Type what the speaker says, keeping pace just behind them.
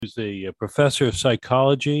who's a professor of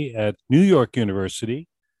psychology at New York University,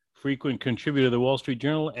 frequent contributor to the Wall Street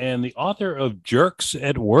Journal, and the author of Jerks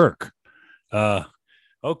at Work. Uh,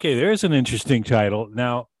 okay, there's an interesting title.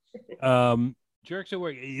 Now, Jerks at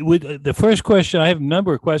Work. With the first question, I have a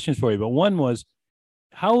number of questions for you, but one was,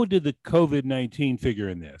 how did the COVID-19 figure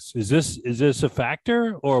in this? Is this a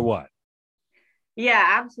factor or what? Yeah,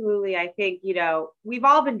 absolutely. I think, we've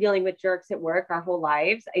all been dealing with jerks at work our whole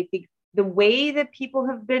lives. I think the way that people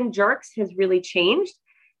have been jerks has really changed,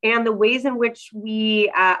 and the ways in which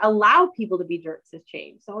we allow people to be jerks has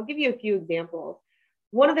changed. So I'll give you a few examples.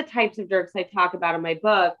 One of the types of jerks I talk about in my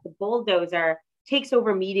book, the bulldozer, takes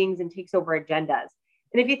over meetings and takes over agendas.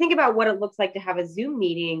 And if you think about what it looks like to have a Zoom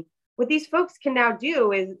meeting, what these folks can now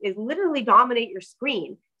do is literally dominate your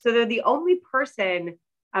screen. So they're the only person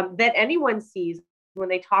that anyone sees when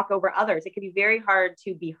they talk over others. It can be very hard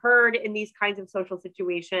to be heard in these kinds of social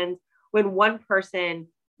situations when one person,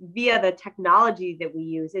 via the technology that we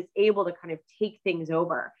use, is able to kind of take things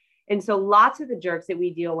over. And so lots of the jerks that we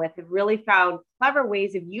deal with have really found clever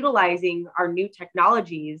ways of utilizing our new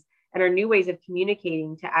technologies and our new ways of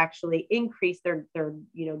communicating to actually increase their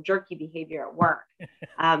jerky behavior at work.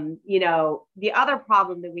 The other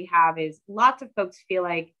problem that we have is lots of folks feel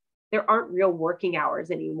like there aren't real working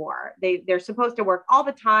hours anymore. They're supposed to work all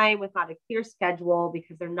the time with not a clear schedule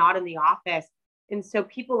because they're not in the office. And so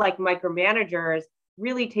people like micromanagers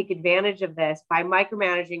really take advantage of this by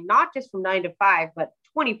micromanaging, not just from 9 to 5, but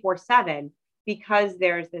 24/7, because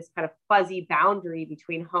there's this kind of fuzzy boundary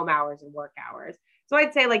between home hours and work hours. So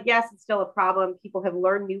I'd say, yes, it's still a problem. People have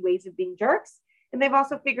learned new ways of being jerks. And they've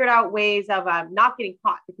also figured out ways of not getting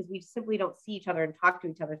caught, because we simply don't see each other and talk to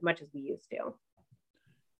each other as much as we used to.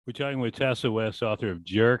 We're talking with Tessa West, author of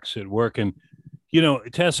Jerks at Work. And,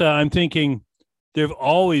 Tessa, I'm thinking there've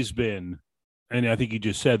always been, and I think you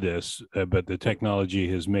just said this, but the technology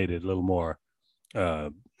has made it a little more,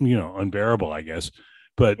 unbearable, I guess.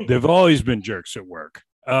 But there've always been jerks at work.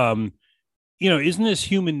 Isn't this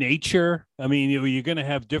human nature? I mean, you're going to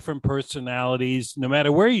have different personalities no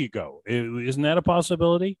matter where you go. Isn't that a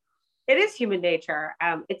possibility? It is human nature.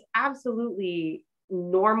 It's absolutely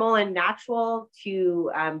normal and natural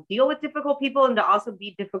to deal with difficult people and to also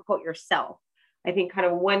be difficult yourself. I think kind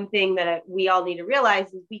of one thing that we all need to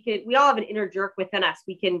realize is we all have an inner jerk within us.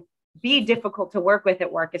 We can be difficult to work with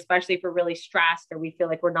at work, especially if we're really stressed or we feel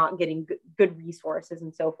like we're not getting good resources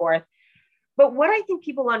and so forth. But what I think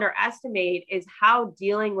people underestimate is how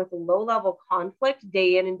dealing with low-level conflict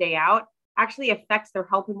day in and day out actually affects their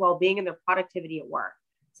health and well-being and their productivity at work.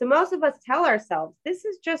 So most of us tell ourselves, this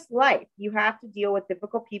is just life. You have to deal with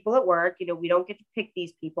difficult people at work. We don't get to pick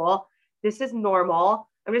these people. This is normal.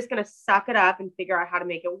 I'm just going to suck it up and figure out how to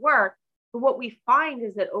make it work. But what we find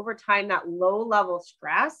is that over time, that low-level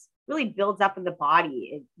stress really builds up in the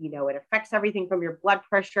body. It affects everything from your blood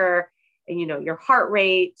pressure and, your heart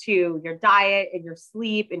rate to your diet and your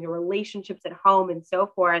sleep and your relationships at home and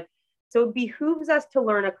so forth. So it behooves us to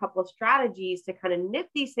learn a couple of strategies to kind of nip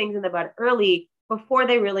these things in the bud early before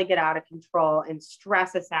they really get out of control and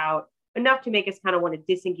stress us out enough to make us kind of want to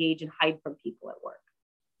disengage and hide from people at work.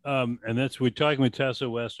 We're talking with Tessa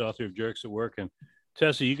West, author of Jerks at Work. And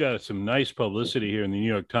Tessa, you got some nice publicity here in the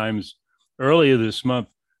New York Times earlier this month,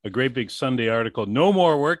 a great big Sunday article, "No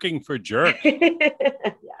More Working for Jerks."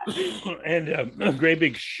 And a great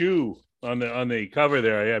big shoe on the cover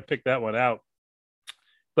there. I picked that one out.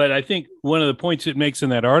 But I think one of the points it makes in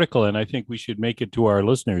that article, and I think we should make it to our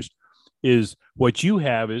listeners, is what you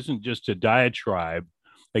have isn't just a diatribe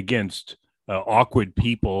against awkward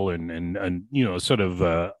people and sort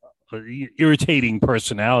of irritating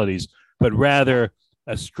personalities, but rather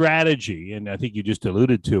a strategy. And I think you just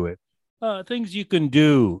alluded to it. Things you can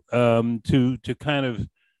do to kind of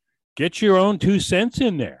get your own 2 cents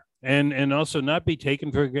in there, and also not be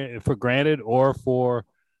taken for granted, or for,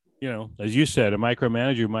 as you said, a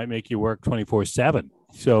micromanager might make you work 24/7.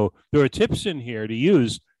 So there are tips in here to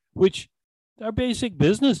use, which are basic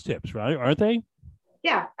business tips, right? Aren't they?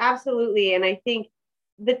 Yeah, absolutely. And I think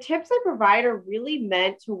the tips I provide are really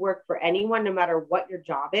meant to work for anyone, no matter what your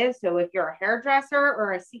job is. So if you're a hairdresser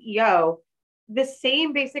or a CEO, the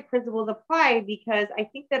same basic principles apply, because I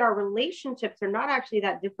think that our relationships are not actually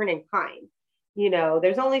that different in kind.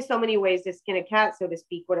 There's only so many ways to skin a cat, so to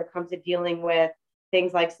speak, when it comes to dealing with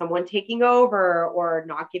things like someone taking over or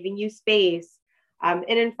not giving you space. And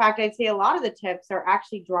in fact, I'd say a lot of the tips are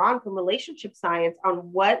actually drawn from relationship science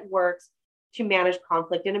on what works to manage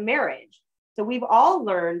conflict in a marriage. So we've all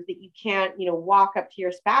learned that you can't, walk up to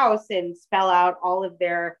your spouse and spell out all of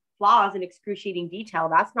their flaws in excruciating detail.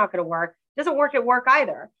 That's not going to work. It doesn't work at work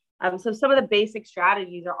either. So some of the basic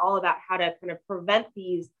strategies are all about how to kind of prevent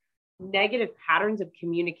these negative patterns of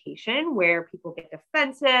communication where people get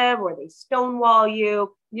defensive or they stonewall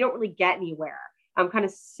you. You don't really get anywhere. Kind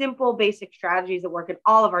of simple, basic strategies that work in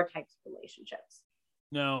all of our types of relationships.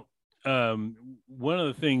 Now, one of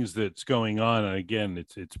the things that's going on, and again,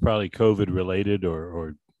 it's probably COVID related,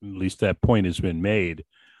 or at least that point has been made,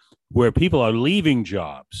 where people are leaving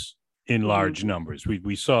jobs in large numbers.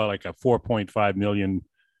 We saw like a 4.5 million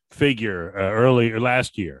figure early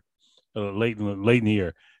last year, late in the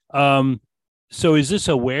year. So is this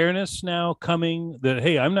awareness now coming that,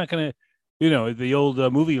 hey, I'm not going to, the old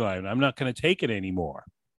movie line, I'm not going to take it anymore,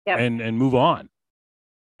 Yep. and move on.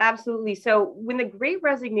 Absolutely. So when the Great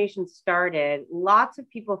Resignation started, lots of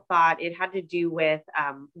people thought it had to do with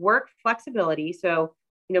work flexibility. So,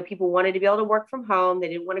 people wanted to be able to work from home. They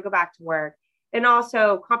didn't want to go back to work, and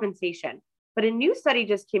also compensation. But a new study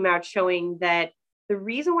just came out showing that the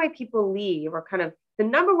reason why people leave, or kind of the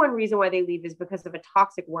number one reason why they leave, is because of a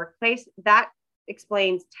toxic workplace. That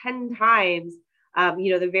explains 10 times,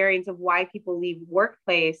 the variance of why people leave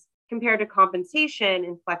workplace compared to compensation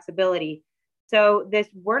and flexibility. So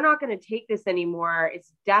we're not going to take this anymore.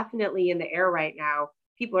 It's definitely in the air right now.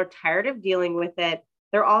 People are tired of dealing with it.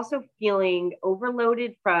 They're also feeling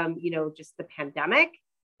overloaded from, just the pandemic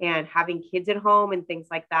and having kids at home and things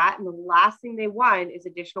like that. And the last thing they want is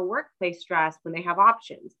additional workplace stress when they have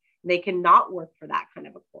options. They cannot work for that kind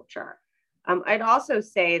of a culture. I'd also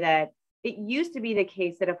say that it used to be the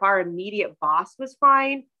case that if our immediate boss was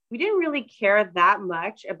fine, we didn't really care that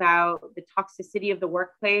much about the toxicity of the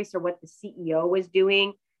workplace or what the CEO was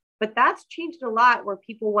doing. But that's changed a lot, where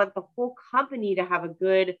people want the whole company to have a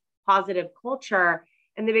good, positive culture.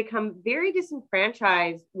 And they become very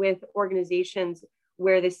disenfranchised with organizations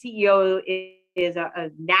where the CEO is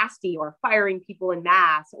a nasty, or firing people in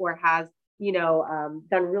mass, or has, done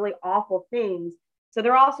really awful things. So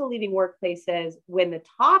they're also leaving workplaces when the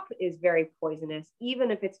top is very poisonous, even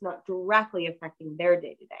if it's not directly affecting their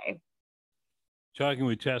day-to-day. Talking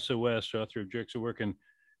with Tessa West, author of Jerks at Work. And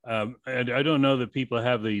I don't know that people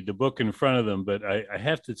have the book in front of them, but I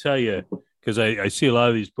have to tell you, because I see a lot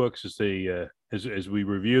of these books as as we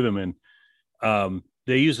review them, and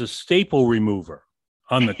they use a staple remover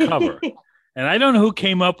on the cover. And I don't know who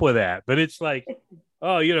came up with that, but it's like,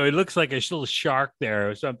 oh, it looks like a little shark there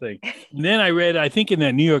or something. And then I read, I think in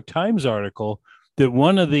that New York Times article, that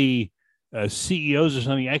one of the CEOs or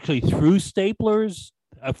something actually threw staplers,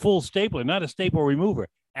 a full stapler, not a staple remover,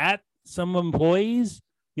 at some employees.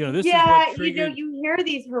 This is what triggered. You hear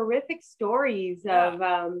these horrific stories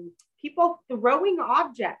of people throwing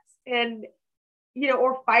objects and,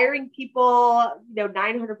 or firing people,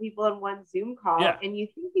 900 people in one Zoom call. Yeah. And you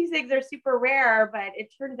think these things are super rare, but it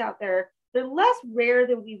turns out they're less rare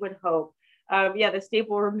than we would hope. The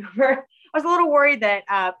staple remover. I was a little worried that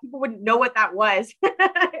people wouldn't know what that was.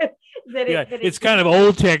 It's kind of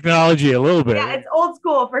old technology a little bit. Yeah, it's old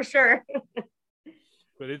school for sure.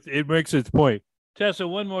 But it makes its point. Tessa,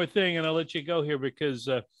 one more thing, and I'll let you go here, because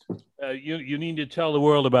you need to tell the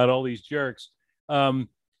world about all these jerks.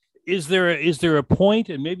 Is there a point,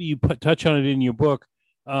 and maybe you touch on it in your book,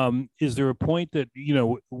 is there a point that,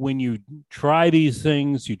 when you try these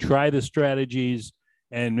things, you try the strategies,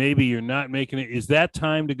 and maybe you're not making it, is that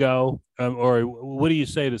time to go? Or what do you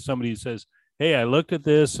say to somebody who says, hey, I looked at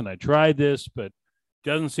this and I tried this, but it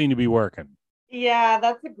doesn't seem to be working? Yeah,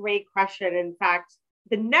 that's a great question. In fact,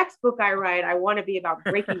 the next book I write, I want to be about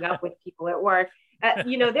breaking up with people at work.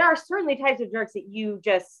 There are certainly types of jerks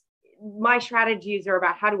that my strategies are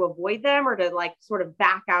about how to avoid them, or to sort of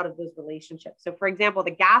back out of those relationships. So for example,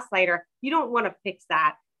 the gaslighter, you don't want to fix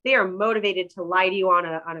that. They are motivated to lie to you on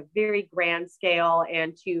a very grand scale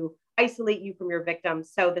and to isolate you from your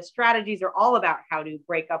victims. So the strategies are all about how to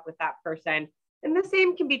break up with that person. And the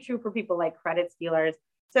same can be true for people like credit stealers.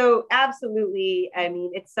 So absolutely,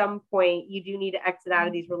 at some point you do need to exit out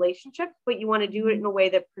of these relationships, but you want to do it in a way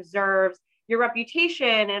that preserves your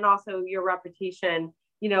reputation, and also your reputation,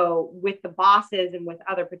 with the bosses and with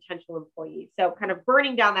other potential employees. So kind of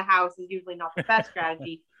burning down the house is usually not the best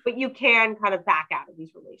strategy, but you can kind of back out of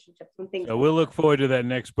these relationships when things. So we'll look forward to that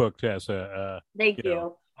next book, Tessa. Thank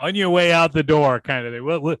you. On your way out the door, kind of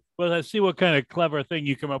thing. We'll see what kind of clever thing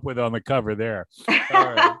you come up with on the cover there.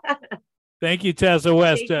 All right. Thank you, Tessa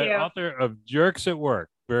West, author of Jerks at Work.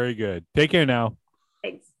 Very good. Take care now.